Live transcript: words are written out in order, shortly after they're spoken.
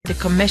the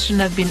Commission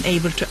has been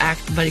able to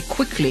act very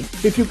quickly.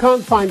 If you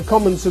can't find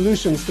common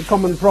solutions to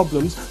common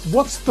problems,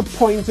 what's the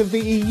point of the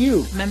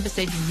EU? Member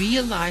states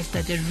realize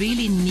that they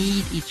really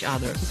need each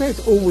other. I say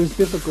it's always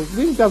difficult. It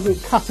really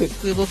doesn't cut it.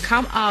 We will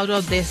come out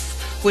of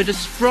this with a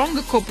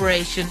stronger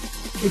cooperation.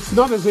 It's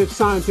not as if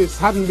scientists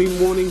hadn't been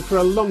warning for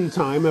a long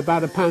time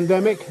about a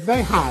pandemic.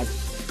 They had.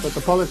 But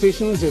the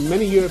politicians in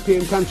many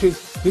European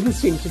countries didn't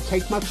seem to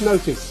take much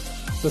notice.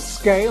 The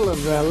scale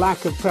of their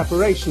lack of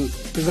preparation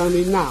is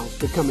only now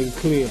becoming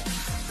clear.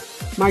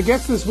 My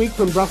guest this week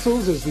from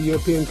Brussels is the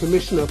European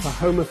Commissioner for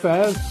Home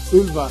Affairs,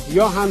 Ylva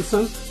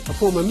Johansson, a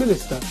former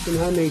minister in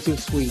her native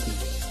Sweden.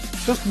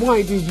 Just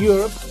why did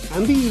Europe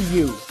and the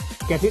EU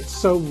get it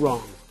so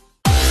wrong?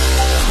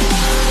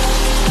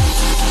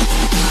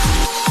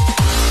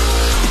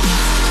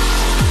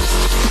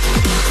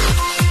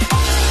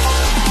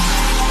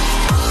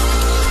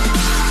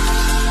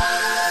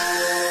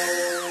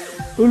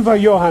 Ylva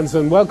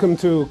Johansson, welcome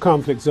to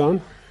Conflict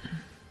Zone.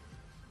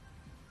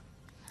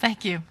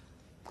 Thank you.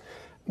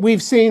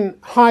 We've seen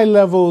high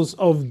levels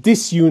of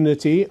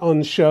disunity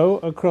on show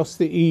across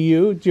the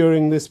EU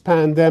during this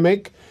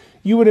pandemic.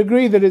 You would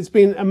agree that it's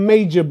been a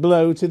major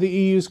blow to the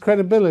EU's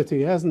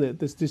credibility, hasn't it,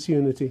 this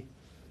disunity?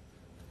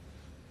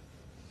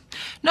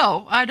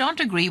 No, I don't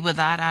agree with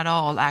that at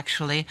all,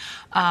 actually.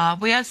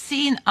 We have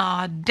seen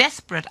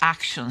desperate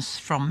actions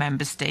from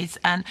member states,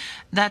 and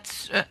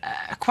that's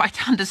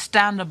quite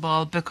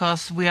understandable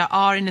because we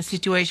are in a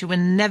situation we've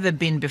never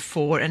been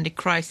before, and the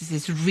crisis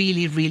is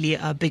really, really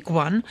a big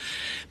one.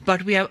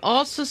 But we have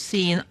also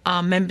seen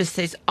member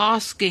states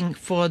asking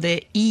for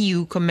the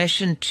EU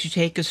Commission to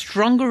take a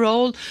stronger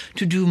role,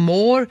 to do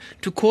more,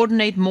 to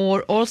coordinate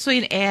more, also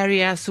in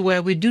areas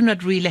where we do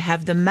not really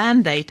have the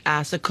mandate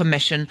as a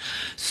Commission.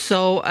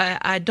 So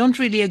I don't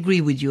really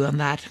agree with you on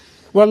that.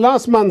 Well,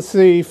 last month,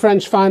 the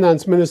French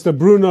Finance Minister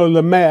Bruno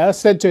Le Maire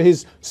said to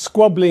his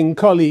squabbling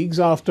colleagues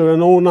after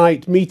an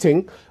all-night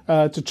meeting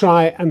to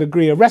try and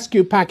agree a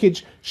rescue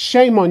package,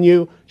 shame on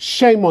you,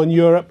 shame on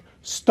Europe,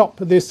 stop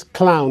this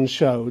clown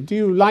show. Do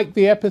you like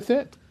the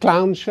epithet,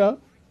 clown show?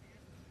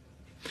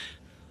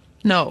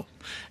 No.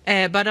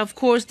 But of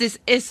course, this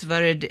is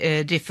very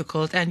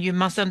difficult, and you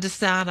must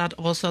understand that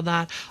also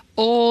that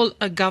all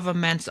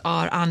governments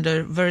are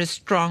under very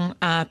strong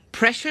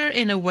pressure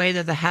in a way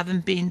that they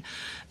haven't been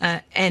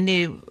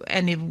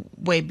any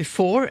way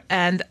before,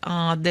 and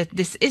that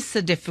this is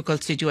a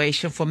difficult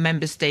situation for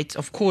member states,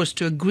 of course,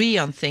 to agree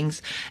on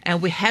things.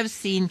 And we have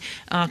seen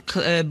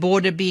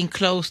border being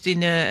closed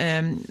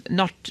in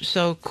not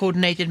so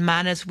coordinated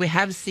manners. We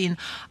have seen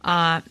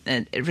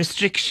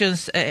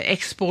restrictions,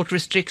 export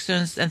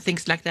restrictions, and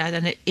things like that.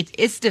 And it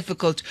is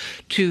difficult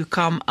to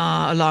come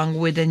along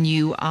with the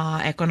new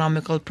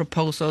economical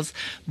proposals.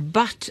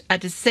 But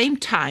at the same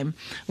time,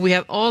 we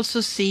have also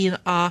seen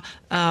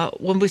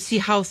when we see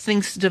how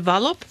things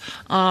develop,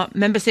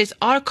 member states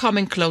are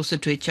coming closer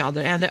to each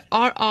other, and they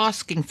are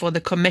asking for the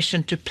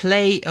Commission to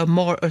play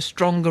a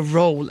stronger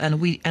role, and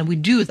we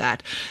do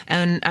that.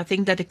 And I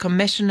think that the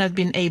Commission has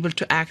been able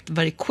to act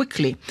very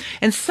quickly.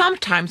 And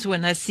sometimes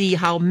when I see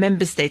how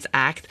member states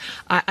act,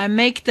 I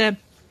make the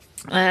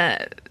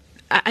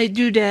I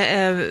do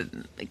the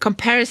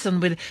comparison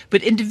with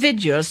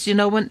individuals. You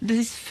know, when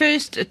this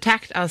first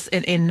attacked us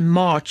in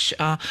March,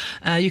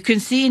 you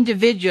can see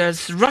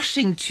individuals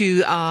rushing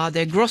to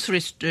their grocery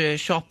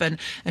shop and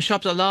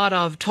shop a lot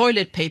of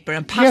toilet paper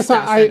and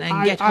pastas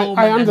and get home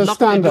and lock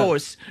their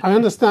doors. I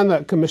understand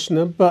that,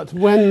 Commissioner, but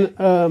when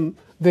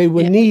they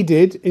were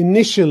needed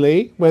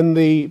initially, when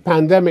the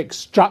pandemic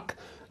struck,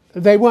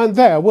 they weren't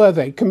there, were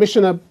they?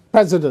 Commissioner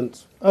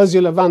President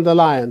Ursula von der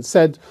Leyen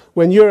said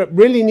when Europe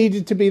really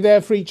needed to be there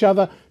for each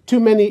other,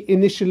 too many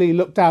initially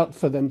looked out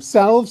for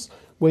themselves.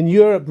 When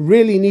Europe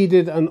really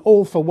needed an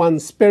all-for-one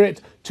spirit,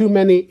 too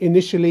many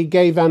initially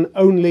gave an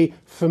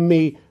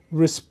only-for-me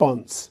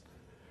response.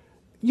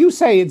 You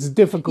say it's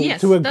difficult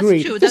to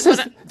agree. That's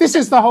true. This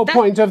is the whole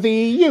point of the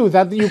EU,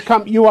 that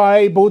you are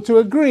able to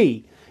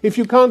agree. If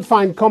you can't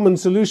find common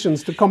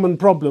solutions to common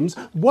problems,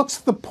 what's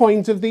the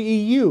point of the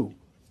EU?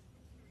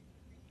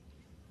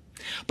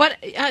 But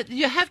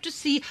you have to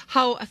see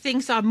how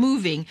things are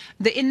moving.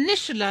 The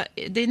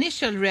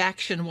initial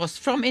reaction was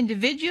from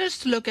individuals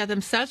to look at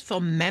themselves,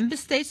 from member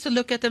states to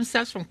look at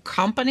themselves, from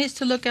companies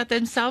to look at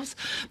themselves.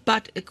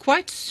 But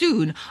quite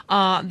soon,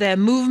 the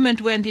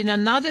movement went in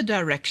another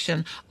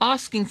direction,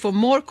 asking for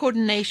more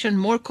coordination,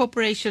 more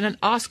cooperation, and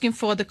asking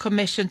for the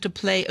Commission to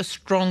play a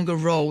stronger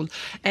role.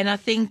 And I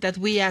think that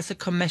we as a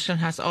Commission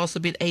has also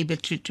been able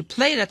to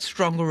play that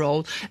stronger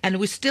role. And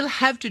we still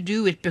have to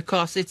do it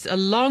because it's a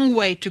long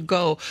way to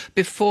go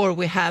before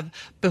we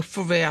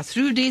are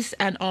through this.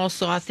 And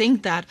also I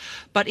think that,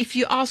 but if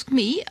you ask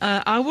me,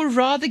 I would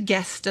rather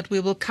guess that we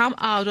will come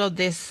out of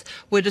this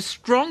with a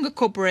stronger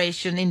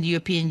cooperation in the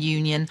European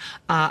Union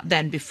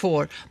than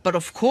before. But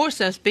of course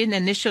there's been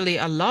initially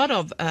a lot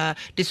of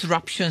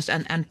disruptions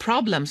and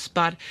problems,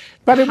 but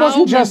it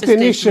wasn't just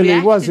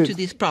initially, was it? To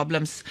these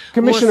problems,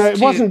 Commissioner,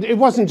 it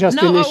wasn't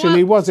just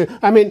initially, was it?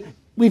 I mean,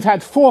 we've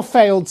had 4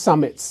 failed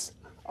summits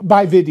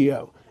by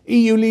video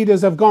EU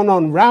leaders have gone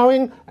on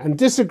rowing and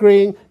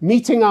disagreeing,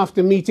 meeting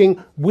after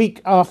meeting,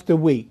 week after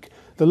week.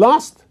 The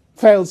last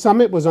failed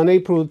summit was on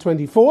April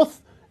 24th,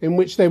 in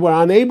which they were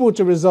unable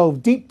to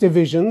resolve deep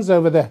divisions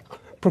over the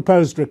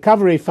proposed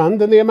recovery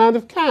fund and the amount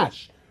of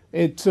cash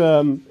it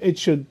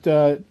should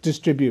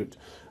distribute.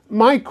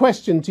 My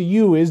question to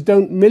you is,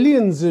 don't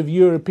millions of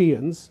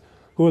Europeans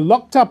who are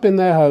locked up in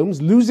their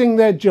homes, losing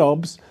their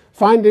jobs,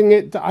 finding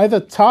it either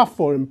tough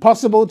or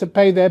impossible to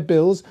pay their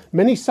bills,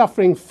 many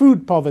suffering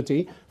food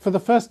poverty for the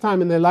first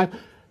time in their life,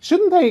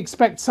 shouldn't they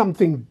expect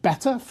something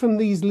better from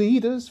these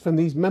leaders, from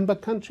these member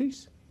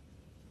countries?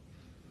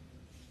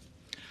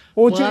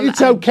 Or well,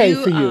 it's okay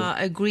for you?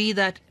 I agree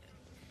that.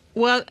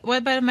 Well,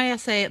 but may I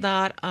say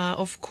that,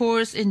 of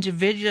course,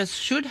 individuals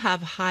should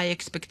have high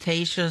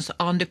expectations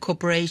on the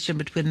cooperation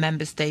between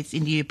member states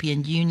in the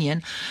European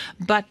Union,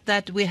 but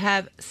that we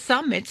have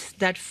summits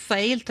that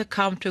fail to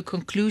come to a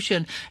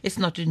conclusion is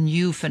not a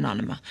new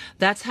phenomenon.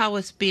 That's how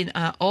it's been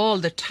all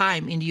the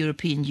time in the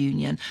European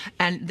Union.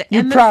 And the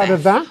You're proud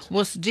of that?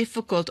 was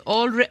difficult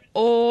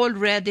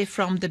already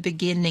from the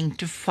beginning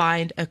to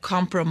find a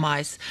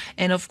compromise.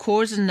 And of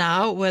course,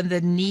 now when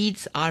the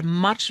needs are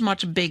much,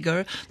 much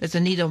bigger, there's a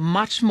need of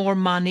much more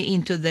money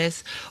into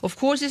this. Of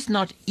course, it's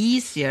not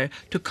easier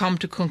to come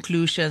to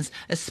conclusions,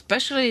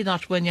 especially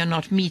not when you're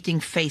not meeting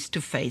face to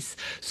face.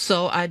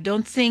 So I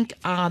don't think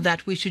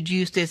that we should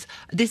use this.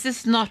 This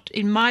is not,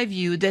 in my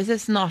view, this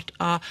is not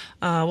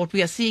what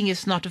we are seeing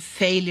is not a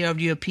failure of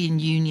the European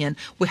Union.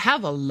 We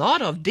have a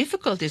lot of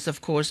difficulties,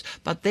 of course,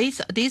 but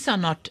these are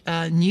not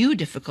new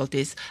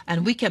difficulties,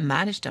 and we can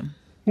manage them.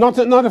 Not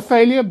a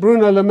failure.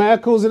 Bruno Le Maire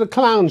calls it a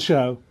clown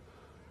show.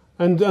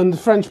 And the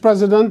French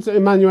President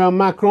Emmanuel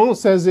Macron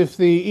says if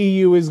the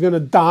EU is going to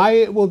die,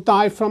 it will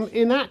die from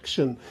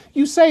inaction.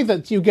 You say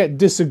that you get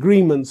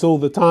disagreements all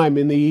the time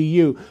in the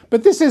EU,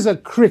 but this is a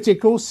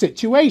critical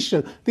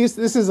situation. This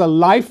is a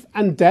life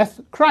and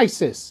death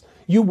crisis.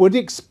 You would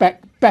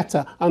expect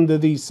better under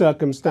these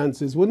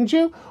circumstances, wouldn't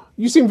you?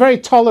 You seem very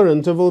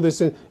tolerant of all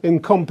this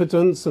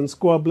incompetence and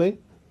squabbling.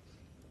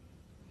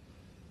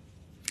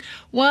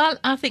 Well,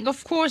 I think,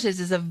 of course, this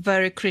is a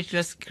very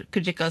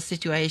critical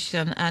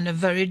situation and a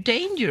very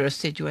dangerous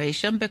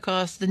situation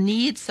because the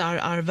needs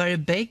are very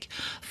big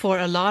for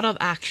a lot of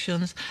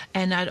actions.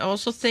 And I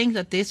also think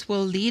that this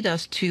will lead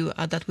us to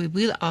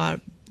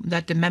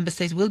that the member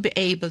states will be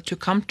able to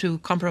come to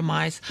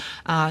compromise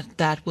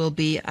that will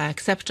be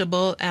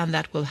acceptable and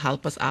that will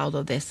help us out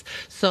of this.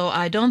 So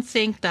I don't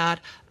think that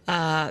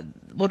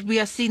what we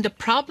are seeing, the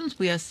problems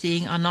we are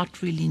seeing are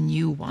not really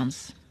new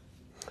ones.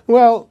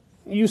 Well,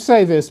 you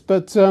say this,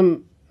 but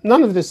none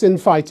of this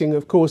infighting,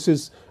 of course,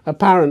 is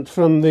apparent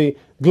from the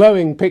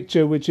glowing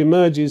picture which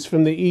emerges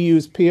from the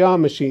EU's PR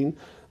machine,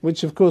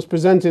 which, of course,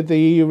 presented the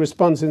EU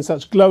response in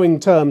such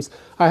glowing terms.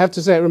 I have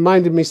to say it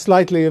reminded me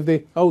slightly of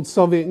the old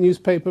Soviet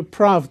newspaper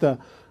Pravda,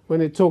 when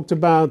it talked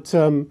about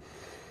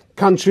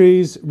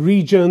countries,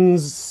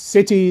 regions,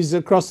 cities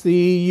across the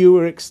EU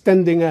are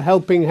extending a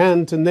helping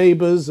hand to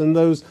neighbours and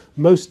those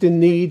most in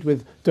need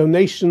with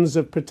donations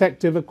of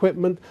protective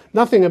equipment.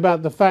 Nothing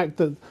about the fact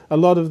that a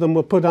lot of them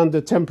were put under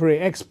temporary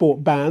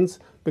export bans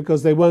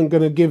because they weren't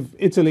going to give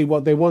Italy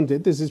what they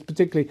wanted. This is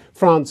particularly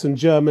France and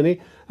Germany.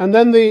 And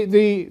then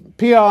the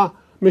PR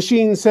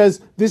machine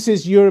says this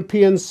is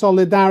European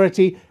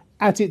solidarity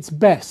at its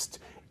best.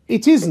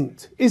 It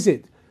isn't, is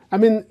it? I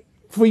mean,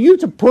 for you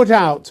to put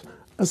out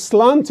a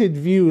slanted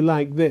view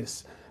like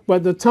this, but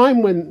at the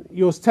time when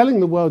you're telling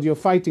the world you're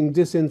fighting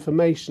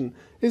disinformation,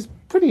 is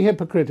pretty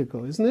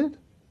hypocritical, isn't it?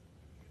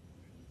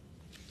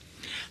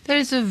 There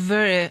is a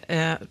very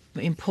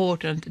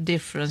important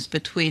difference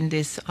between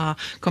this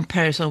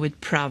comparison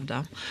with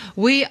Pravda.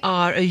 We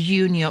are a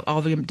union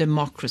of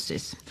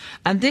democracies,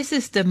 and this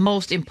is the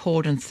most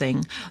important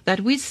thing, that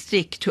we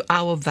stick to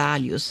our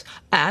values.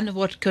 And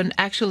what can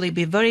actually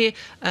be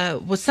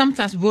what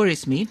sometimes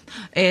worries me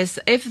is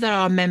if there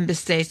are member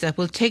states that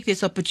will take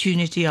this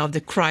opportunity of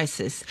the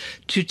crisis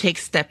to take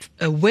steps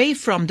away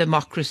from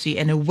democracy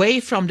and away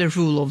from the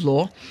rule of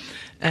law.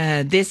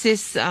 This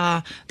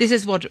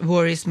is what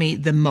worries me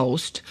the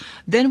most.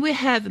 Then we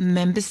have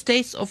member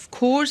states, of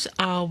course,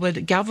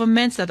 with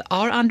governments that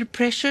are under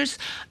pressure,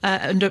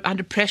 and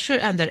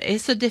there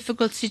is a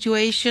difficult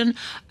situation.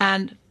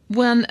 And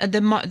when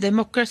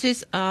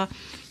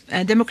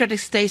democratic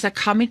states are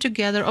coming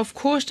together, of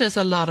course, there's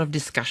a lot of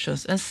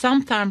discussions, and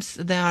sometimes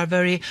there are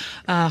very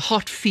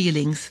hot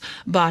feelings.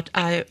 But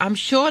I'm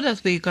sure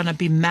that we're going to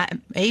be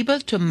able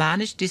to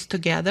manage this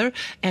together,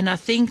 and I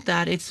think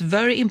that it's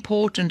very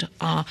important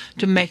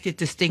to make the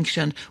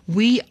distinction.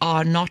 We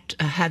are not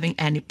having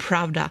any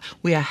Pravda.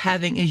 We are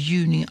having a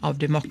union of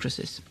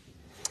democracies.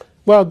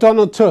 Well,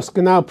 Donald Tusk,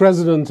 now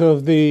president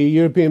of the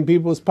European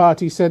People's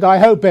Party, said, I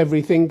hope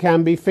everything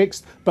can be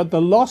fixed, but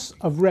the loss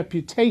of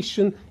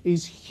reputation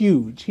is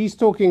huge. He's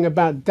talking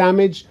about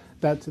damage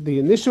that the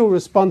initial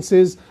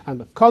responses and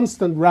the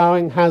constant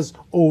rowing has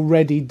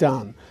already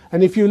done.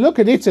 And if you look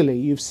at Italy,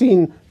 you've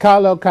seen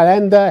Carlo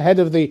Calenda, head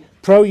of the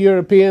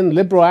pro-European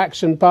Liberal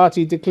Action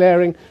Party,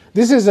 declaring,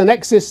 this is an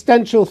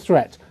existential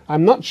threat.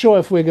 I'm not sure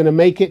if we're going to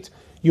make it.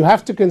 You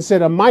have to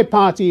consider my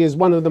party is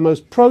one of the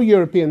most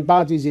pro-European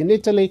parties in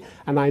Italy,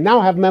 and I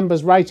now have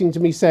members writing to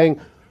me saying,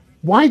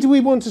 why do we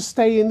want to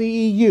stay in the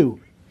EU?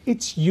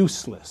 It's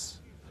useless.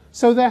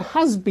 So there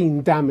has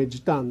been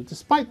damage done,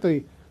 despite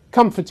the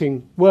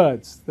comforting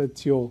words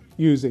that you're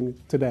using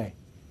today.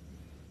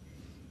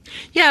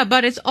 Yeah,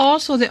 but it's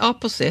also the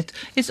opposite.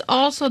 It's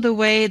also the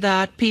way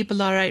that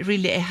people are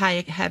really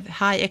have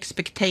high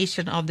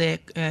expectation of the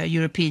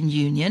European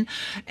Union.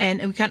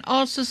 And we can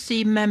also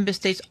see member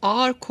states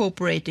are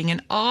cooperating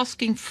and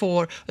asking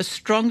for a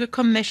stronger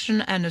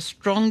commission and a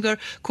stronger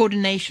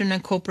coordination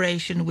and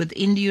cooperation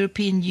within the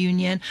European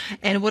Union.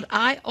 And what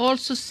I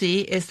also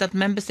see is that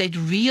member states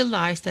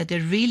realize that they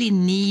really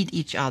need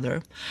each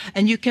other.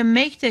 And you can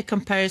make the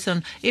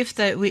comparison if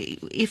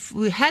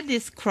we had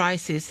this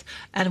crisis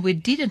and we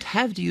didn't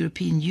have the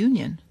European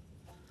Union,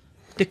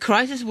 the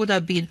crisis would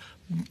have been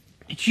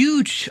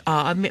huge,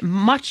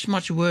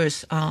 much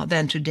worse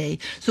than today.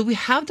 So we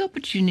have the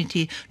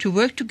opportunity to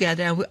work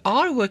together, and we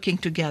are working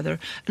together.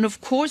 And of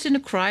course, in a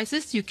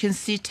crisis, you can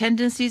see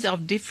tendencies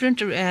of different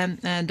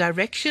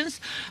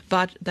directions,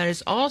 but there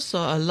is also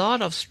a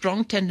lot of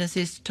strong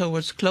tendencies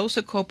towards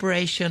closer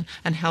cooperation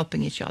and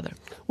helping each other.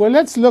 Well,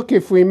 let's look,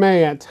 if we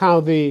may, at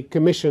how the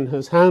Commission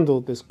has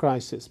handled this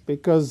crisis,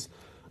 because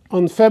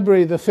on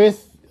February the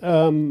 5th,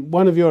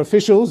 one of your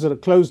officials at a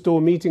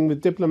closed-door meeting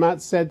with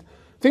diplomats said,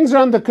 things are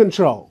under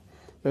control.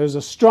 There's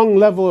a strong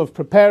level of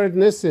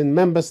preparedness in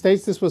member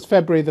states. This was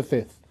February the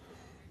 5th.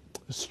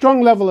 A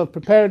strong level of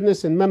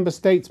preparedness in member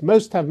states.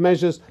 Most have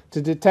measures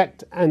to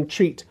detect and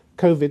treat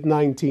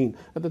COVID-19.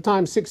 At the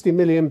time, 60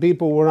 million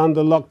people were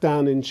under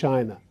lockdown in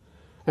China.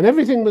 And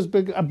everything was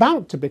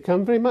about to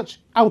become very much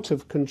out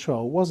of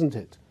control, wasn't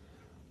it?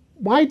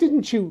 Why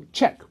didn't you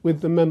check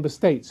with the member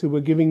states who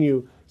were giving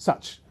you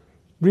such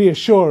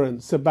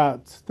reassurance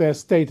about their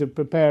state of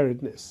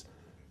preparedness?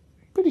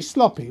 Pretty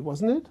sloppy,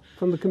 wasn't it,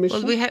 from the Commission?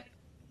 Well, we have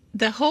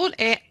the whole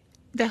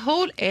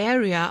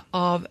area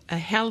of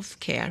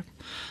healthcare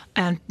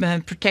and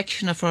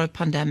protection for a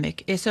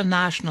pandemic is a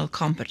national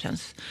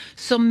competence.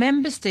 So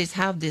member states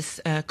have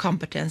this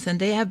competence, and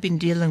they have been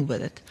dealing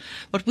with it.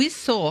 What we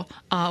saw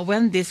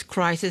when this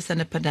crisis and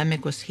the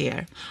pandemic was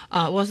here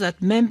was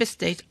that member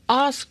states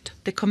asked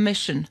the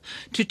Commission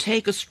to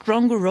take a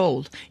stronger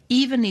role,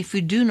 even if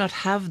we do not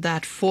have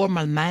that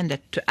formal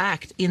mandate to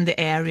act in the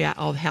area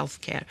of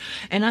healthcare.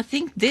 And I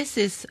think this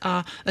is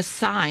a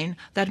sign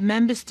that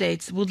member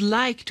states would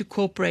like to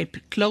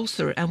cooperate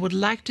closer and would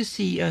like to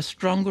see a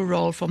stronger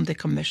role from the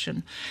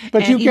Commission.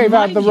 But you gave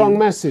out the wrong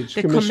message,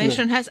 the Commissioner.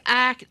 Commission has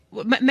acted.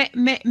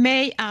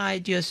 May I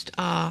just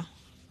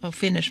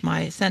finish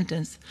my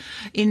sentence?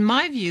 In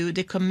my view,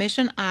 the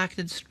Commission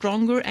acted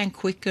stronger and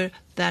quicker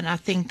than I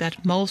think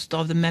that most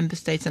of the member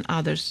states and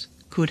others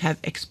could have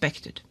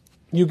expected.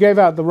 You gave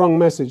out the wrong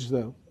message,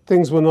 though.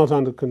 Things were not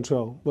under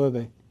control, were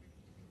they?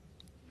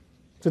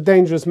 It's a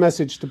dangerous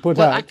message to put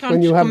out I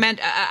can't comment.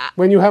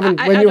 When you haven't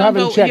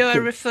checked.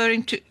 You're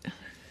referring to.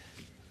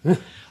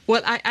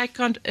 Well, I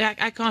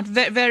can't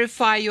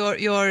verify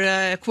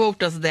your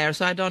quotas there,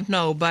 so I don't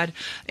know. But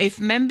if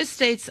member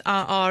states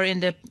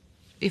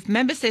if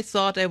member states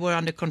thought they were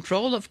under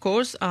control, of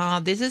course,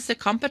 this is the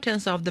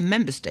competence of the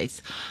member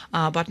states.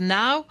 But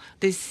now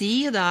they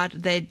see that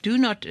they do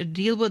not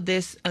deal with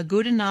this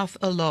good enough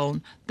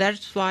alone.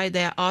 That's why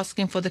they are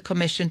asking for the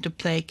Commission to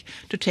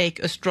take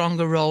a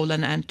stronger role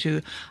and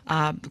to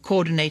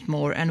coordinate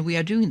more, and we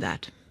are doing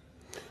that.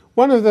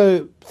 One of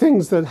the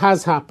things that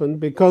has happened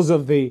because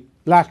of the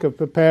lack of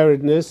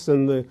preparedness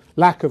and the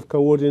lack of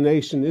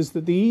coordination is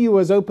that the EU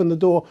has opened the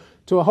door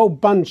to a whole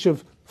bunch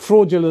of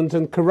fraudulent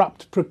and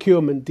corrupt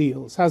procurement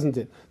deals, hasn't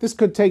it? This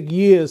could take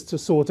years to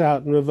sort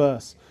out and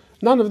reverse.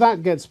 None of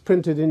that gets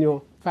printed in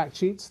your fact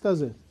sheets,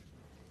 does it?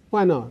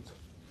 Why not?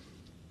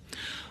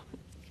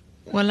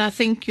 Well, I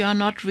think you are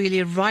not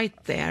really right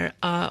there.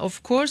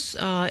 Of course,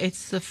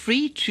 it's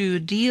free to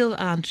deal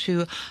and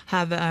to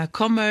have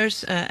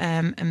commerce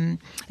and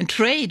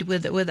trade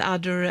with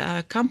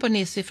other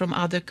companies from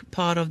other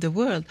part of the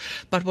world.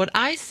 But what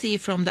I see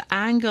from the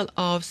angle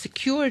of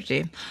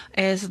security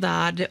is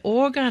that the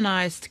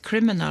organized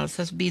criminals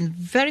has been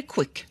very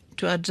quick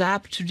to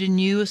adapt to the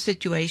new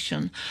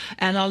situation,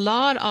 and a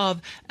lot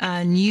of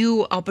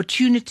new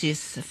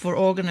opportunities for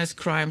organized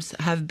crimes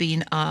have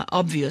been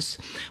obvious.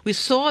 We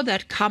saw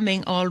that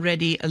coming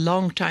already a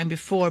long time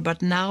before,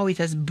 but now it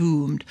has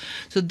boomed.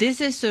 So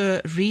this is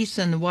a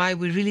reason why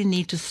we really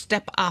need to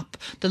step up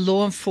the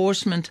law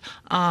enforcement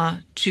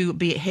to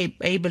be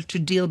able to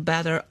deal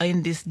better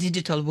in this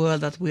digital world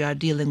that we are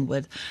dealing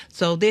with.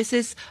 So this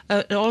is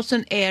also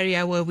an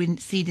area where we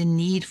see the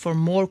need for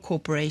more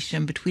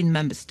cooperation between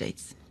member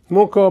states.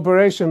 More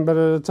cooperation, but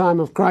at a time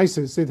of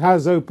crisis, it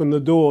has opened the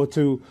door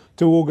to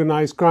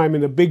organised crime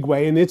in a big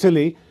way. In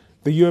Italy,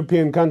 the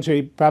European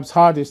country perhaps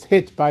hardest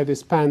hit by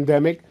this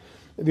pandemic,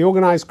 the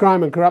Organised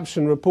Crime and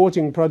Corruption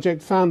Reporting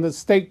Project found that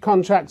state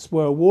contracts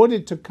were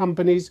awarded to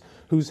companies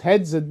whose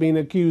heads had been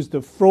accused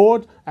of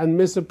fraud and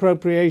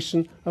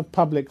misappropriation of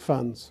public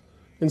funds.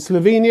 In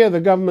Slovenia,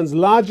 the government's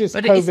largest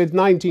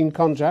COVID-19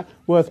 contract,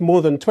 worth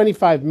more than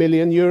 25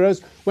 million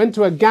euros, went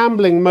to a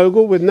gambling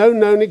mogul with no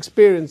known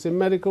experience in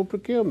medical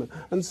procurement.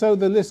 And so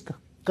the list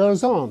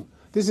goes on.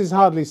 This is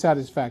hardly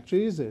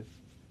satisfactory, is it?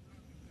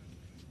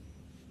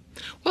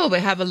 Well, we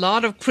have a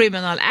lot of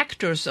criminal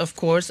actors, of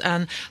course,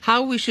 and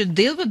how we should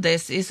deal with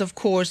this is, of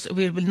course, it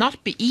will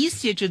not be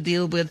easier to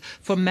deal with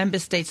for member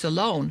states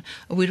alone.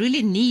 We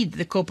really need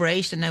the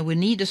cooperation, and we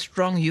need a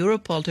strong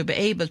Europol to be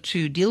able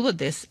to deal with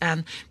this.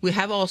 And we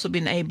have also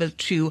been able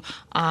to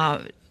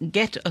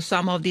get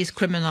some of these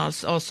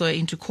criminals also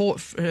into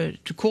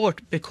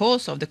court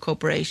because of the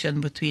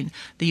cooperation between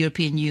the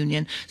European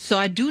Union. So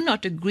I do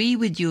not agree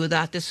with you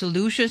that the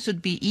solution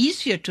should be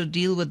easier to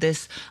deal with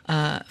this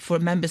for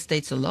member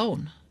states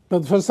alone.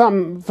 But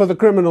for the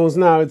criminals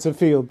now, it's a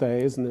field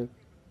day, isn't it?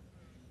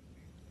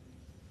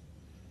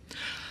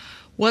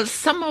 Well,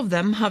 some of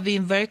them have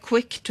been very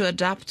quick to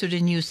adapt to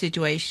the new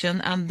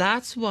situation, and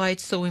that's why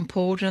it's so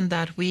important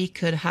that we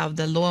could have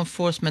the law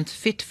enforcement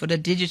fit for the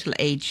digital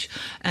age.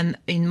 And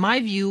in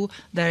my view,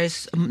 there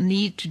is a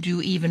need to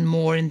do even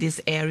more in this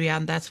area,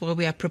 and that's why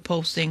we are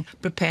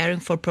preparing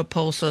for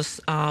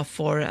proposals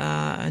for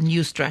a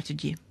new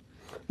strategy.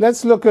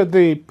 Let's look at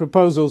the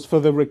proposals for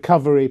the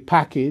recovery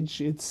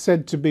package. It's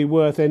said to be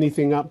worth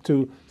anything up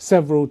to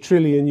several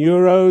trillion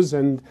euros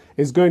and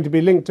is going to be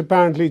linked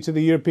apparently to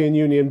the European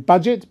Union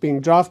budget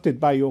being drafted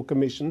by your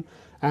Commission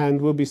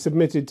and will be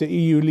submitted to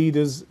EU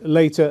leaders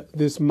later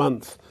this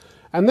month.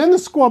 And then the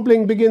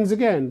squabbling begins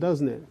again,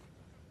 doesn't it?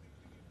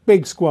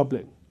 Big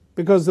squabbling.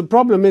 Because the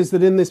problem is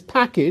that in this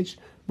package,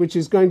 which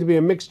is going to be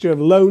a mixture of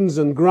loans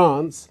and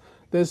grants,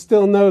 there's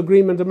still no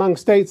agreement among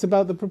states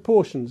about the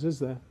proportions, is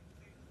there?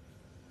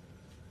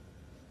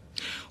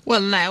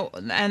 Well, now,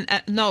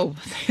 no,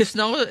 there's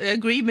no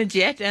agreement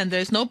yet, and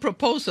there's no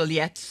proposal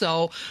yet.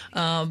 So,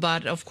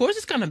 but of course,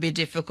 it's going to be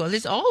difficult.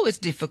 It's always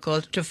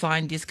difficult to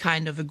find these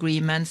kind of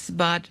agreements,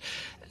 but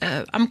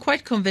I'm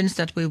quite convinced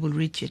that we will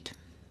reach it.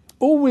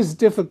 Always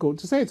difficult.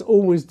 To say it's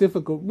always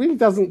difficult really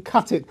doesn't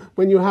cut it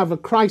when you have a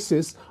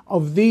crisis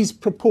of these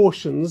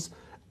proportions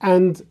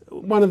and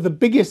one of the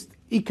biggest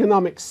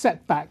economic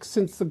setbacks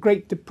since the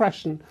Great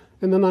Depression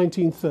in the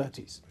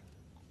 1930s.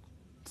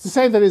 To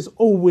say that it's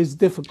always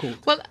difficult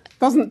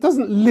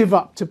doesn't live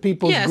up to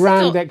people's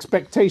grand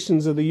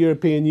expectations of the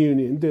European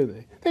Union, do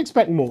they? They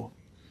expect more.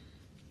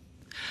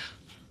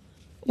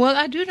 Well,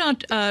 I do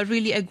not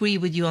really agree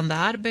with you on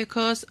that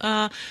because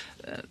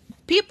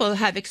people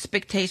have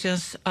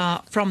expectations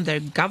from their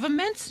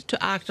governments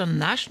to act on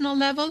national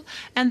level,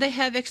 and they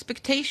have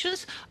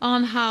expectations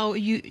on how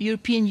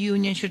European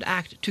Union should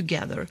act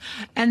together.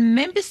 And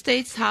member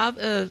states have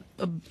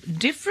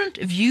different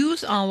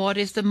views on what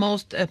is the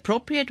most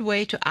appropriate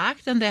way to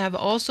act, and they have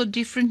also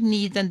different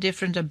needs and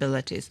different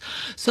abilities.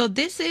 So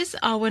this is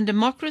when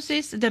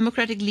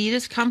democratic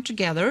leaders come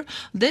together,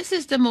 this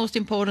is the most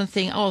important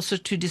thing also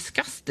to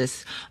discuss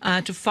this,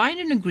 to find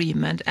an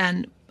agreement.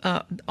 And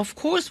of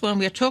course, when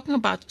we are talking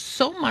about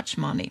so much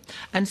money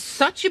and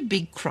such a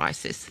big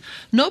crisis,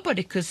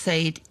 nobody could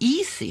say it's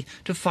easy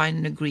to find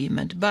an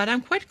agreement. But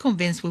I'm quite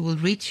convinced we will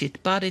reach it.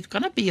 But it's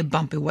going to be a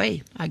bumpy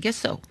way. I guess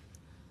so.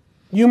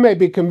 You may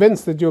be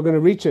convinced that you're going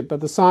to reach it,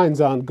 but the signs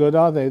aren't good,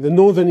 are they? The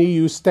northern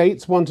EU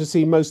states want to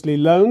see mostly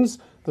loans.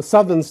 The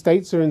southern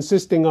states are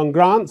insisting on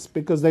grants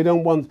because they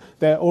don't want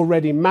their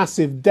already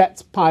massive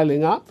debts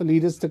piling up for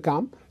leaders to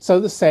come. So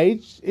the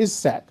stage is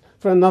set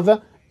for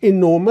another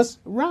enormous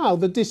row.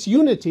 The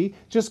disunity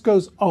just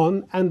goes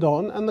on, and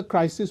the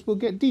crisis will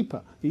get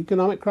deeper. The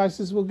economic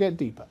crisis will get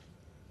deeper,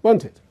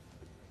 won't it?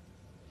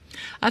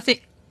 I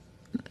think.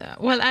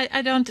 Well,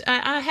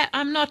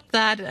 I'm not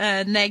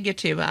that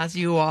negative as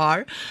you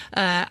are.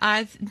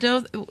 I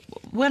don't.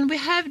 When we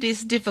have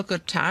these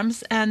difficult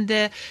times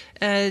and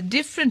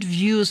different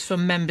views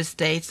from member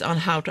states on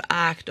how to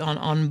act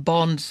on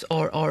bonds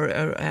or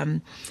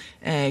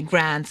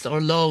grants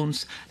or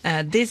loans,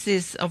 this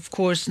is, of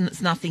course,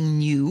 nothing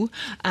new.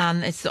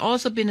 And it's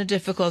also been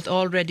difficult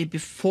already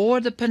before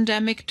the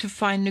pandemic to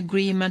find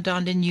agreement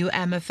on the new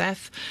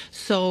MFF.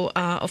 So,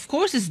 of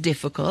course, it's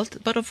difficult,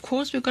 but of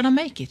course, we're going to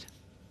make it.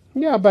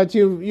 Yeah, but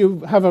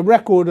you have a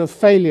record of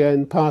failure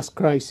in past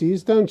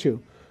crises, don't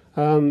you?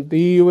 The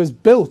EU is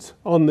built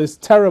on this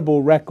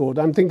terrible record.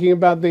 I'm thinking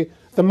about the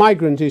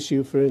migrant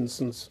issue, for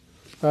instance,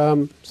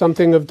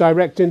 something of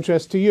direct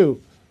interest to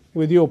you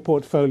with your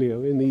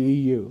portfolio in the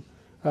EU.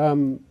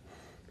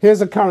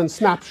 Here's a current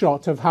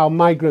snapshot of how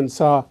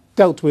migrants are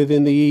dealt with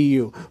in the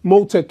EU.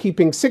 Malta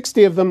keeping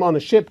 60 of them on a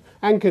ship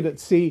anchored at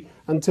sea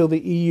until the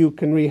EU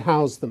can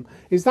rehouse them.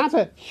 Is that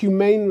a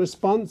humane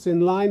response in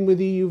line with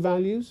EU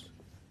values?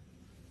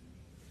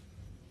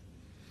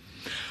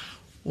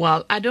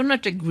 Well, I do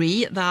not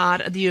agree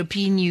that the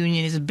European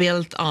Union is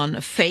built on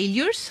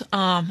failures.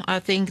 I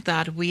think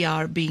that we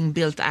are being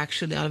built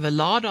actually out of a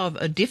lot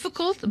of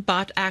difficult,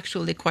 but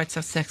actually quite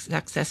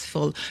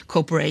successful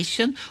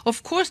cooperation.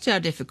 Of course, there are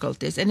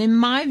difficulties, and in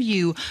my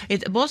view,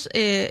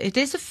 it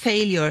is a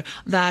failure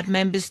that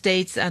member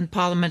states and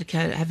Parliament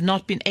have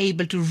not been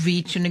able to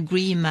reach an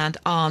agreement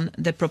on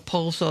the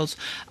proposals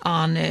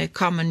on a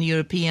common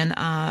European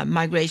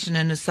migration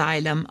and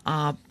asylum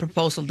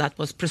proposal that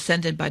was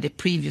presented by the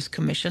previous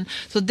Commission.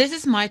 So this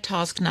is my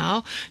task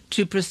now,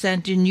 to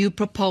present a new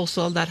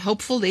proposal that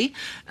hopefully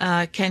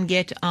can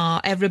get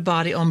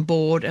everybody on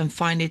board and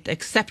find it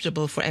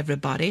acceptable for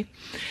everybody.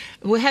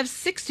 We have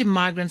 60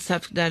 migrants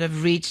that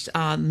have reached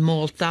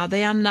Malta.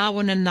 They are now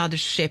on another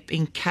ship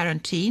in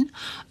quarantine.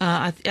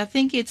 I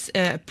think it's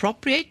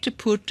appropriate to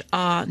put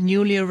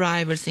newly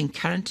arrivals in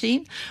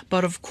quarantine.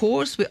 But of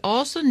course, we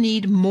also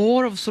need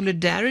more of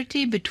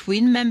solidarity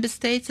between member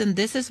states. And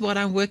this is what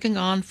I'm working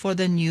on for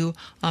the new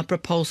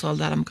proposal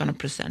that I'm going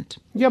to present.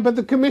 Yeah, but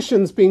the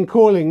Commission's been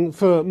calling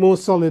for more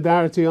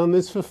solidarity on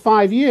this for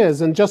 5 years.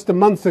 And just a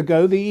month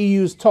ago, the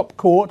EU's top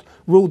court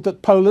ruled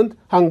that Poland,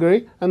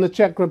 Hungary and the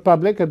Czech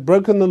Republic had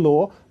broken the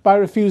law by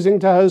refusing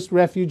to host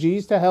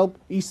refugees to help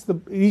ease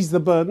the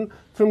burden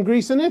from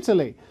Greece and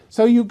Italy.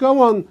 So you go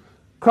on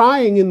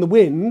crying in the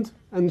wind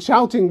and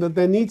shouting that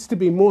there needs to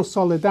be more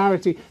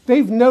solidarity.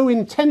 They've no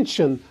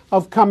intention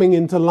of coming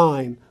into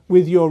line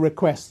with your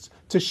requests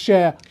to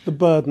share the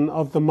burden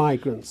of the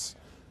migrants.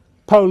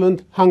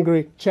 Poland,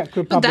 Hungary, Czech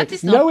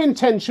Republic, no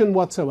intention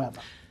whatsoever.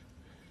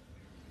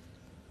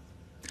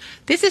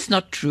 This is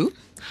not true.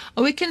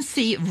 We can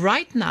see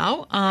right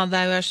now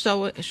that we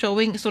are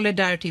showing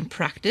solidarity in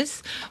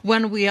practice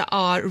when we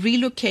are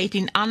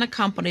relocating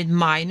unaccompanied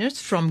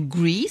minors from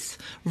Greece.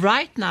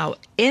 Right now,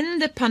 in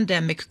the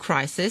pandemic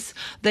crisis,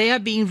 they are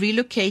being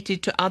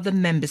relocated to other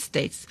member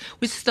states.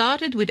 We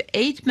started with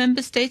 8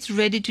 member states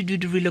ready to do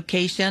the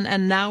relocation,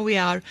 and now we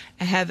have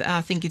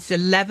I think it's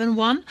 11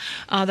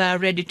 that are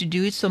ready to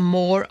do it, so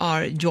more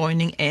are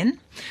joining in.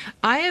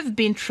 I have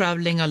been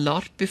traveling a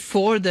lot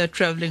before the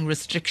traveling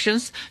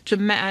restrictions,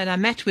 and I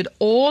met with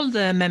all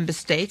the member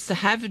states to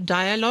have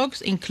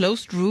dialogues in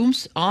closed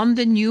rooms on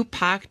the new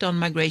pact on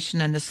migration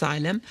and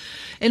asylum.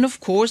 And of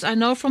course, I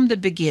know from the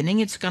beginning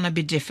it's going to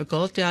be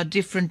difficult. There are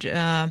different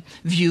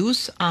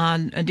views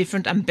and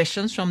different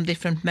ambitions from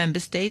different member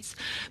states.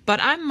 But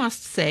I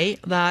must say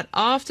that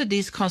after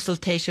this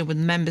consultation with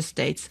member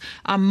states,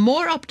 I'm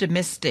more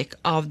optimistic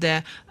of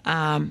the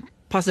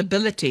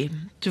possibility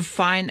to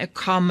find a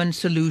common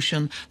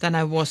solution than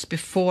I was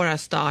before I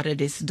started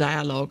this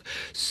dialogue.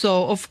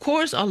 So, of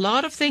course, a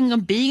lot of things,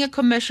 being a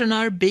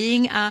commissioner,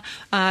 being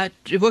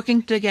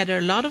working together,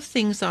 a lot of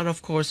things are,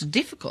 of course,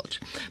 difficult.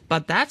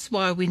 But that's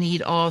why we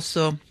need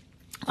also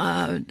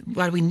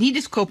what we need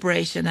is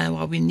cooperation, and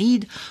what we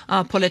need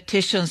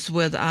politicians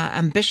with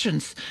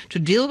ambitions to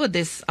deal with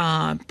these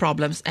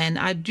problems. And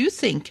I do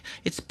think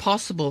it's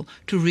possible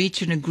to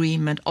reach an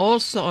agreement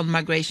also on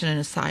migration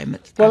and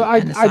assignment. Well,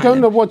 I don't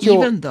know what your...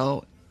 Even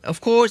though, of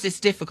course, it's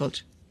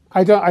difficult.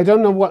 I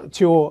don't know what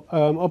your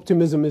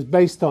optimism is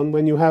based on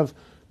when you have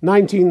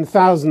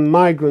 19,000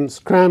 migrants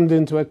crammed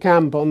into a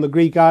camp on the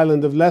Greek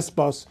island of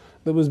Lesbos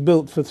that was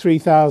built for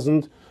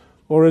 3,000,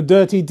 or a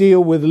dirty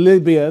deal with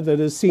Libya that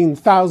has seen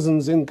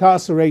thousands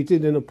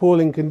incarcerated in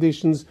appalling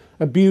conditions,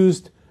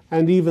 abused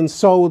and even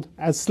sold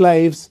as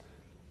slaves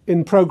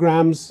in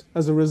programs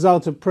as a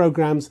result of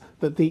programs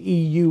that the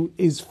EU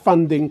is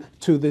funding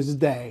to this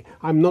day.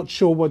 I'm not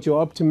sure what your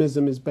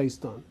optimism is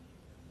based on.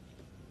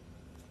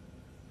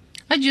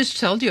 I just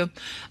told you,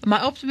 my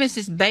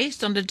optimism is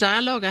based on the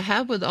dialogue I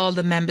have with all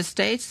the member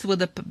states, with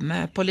the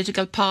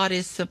political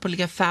parties,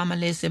 political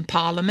families in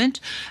parliament,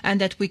 and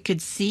that we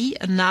could see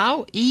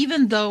now,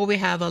 even though we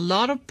have a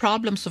lot of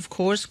problems, of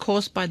course,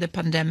 caused by the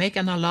pandemic,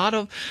 and a lot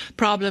of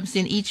problems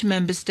in each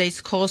member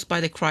state caused by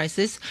the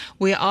crisis,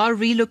 we are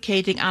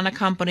relocating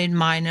unaccompanied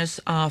minors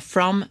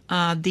from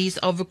these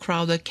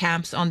overcrowded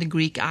camps on the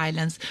Greek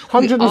islands.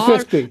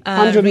 150. We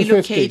are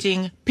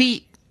relocating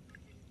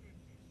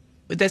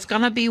There's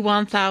going to be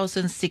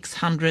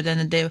 1,600,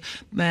 and the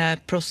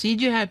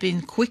procedure has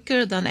been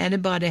quicker than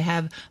anybody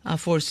have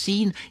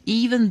foreseen,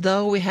 even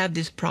though we have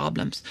these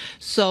problems.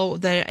 So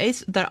there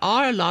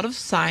are a lot of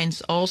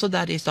signs also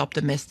that is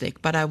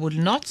optimistic, but I would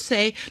not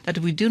say that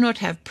we do not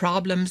have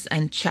problems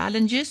and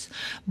challenges.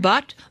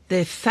 But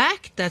the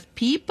fact that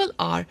people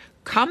are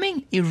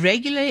coming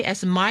irregularly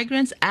as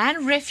migrants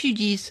and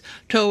refugees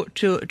to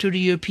the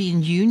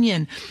European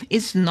Union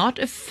is not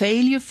a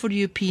failure for the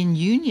European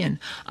Union.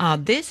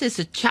 This is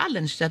a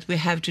challenge that we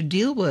have to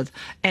deal with,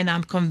 and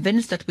I'm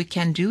convinced that we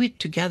can do it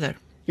together.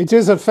 It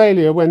is a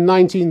failure when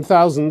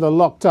 19,000 are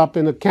locked up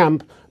in a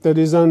camp that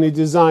is only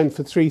designed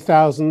for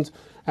 3,000,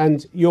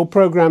 and your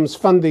programmes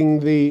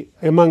funding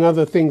among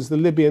other things, the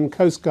Libyan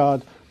Coast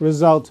Guard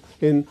result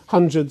in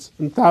hundreds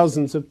and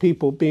thousands of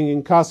people being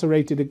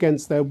incarcerated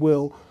against their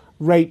will,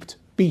 raped,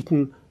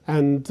 beaten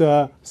and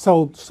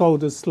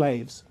sold as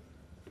slaves.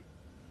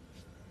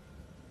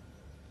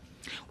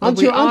 Aren't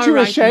you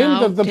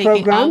ashamed of the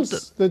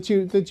programs that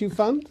you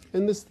fund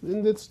in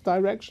this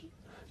direction?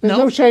 There's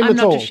no shame at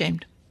all. I'm not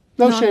ashamed.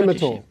 No shame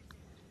at all.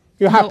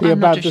 You're happy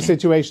about the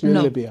situation in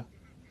No. Libya.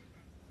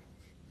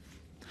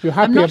 You're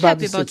happy I'm not about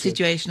happy about the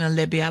situation in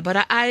Libya,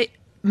 but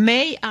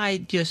may I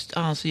just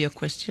answer your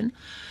question?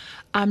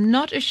 I'm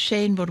not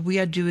ashamed what we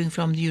are doing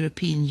from the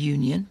European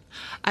Union.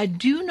 I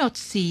do not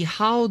see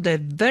how the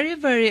very,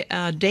 very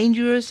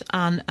dangerous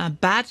and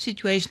bad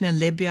situation in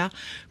Libya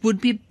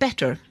would be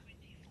better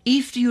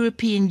if the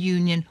European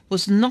Union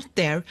was not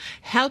there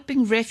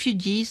helping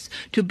refugees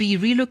to be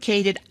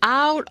relocated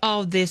out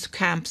of these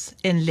camps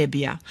in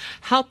Libya,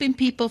 helping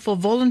people for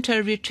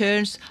voluntary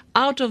returns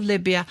out of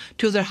Libya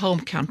to their home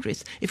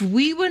countries. If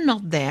we were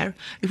not there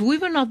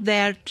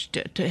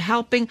to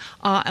helping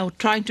or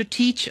trying to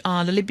teach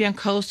the Libyan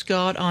Coast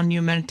Guard on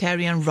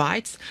humanitarian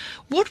rights,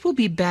 what would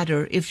be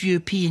better if the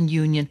European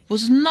Union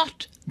was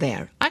not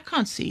there? I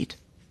can't see it.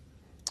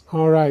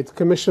 All right,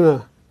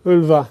 Commissioner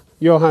Ylva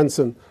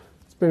Johansson.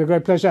 It's been a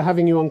great pleasure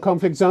having you on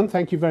Conflict Zone.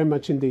 Thank you very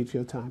much indeed for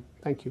your time.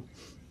 Thank you.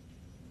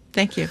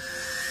 Thank you.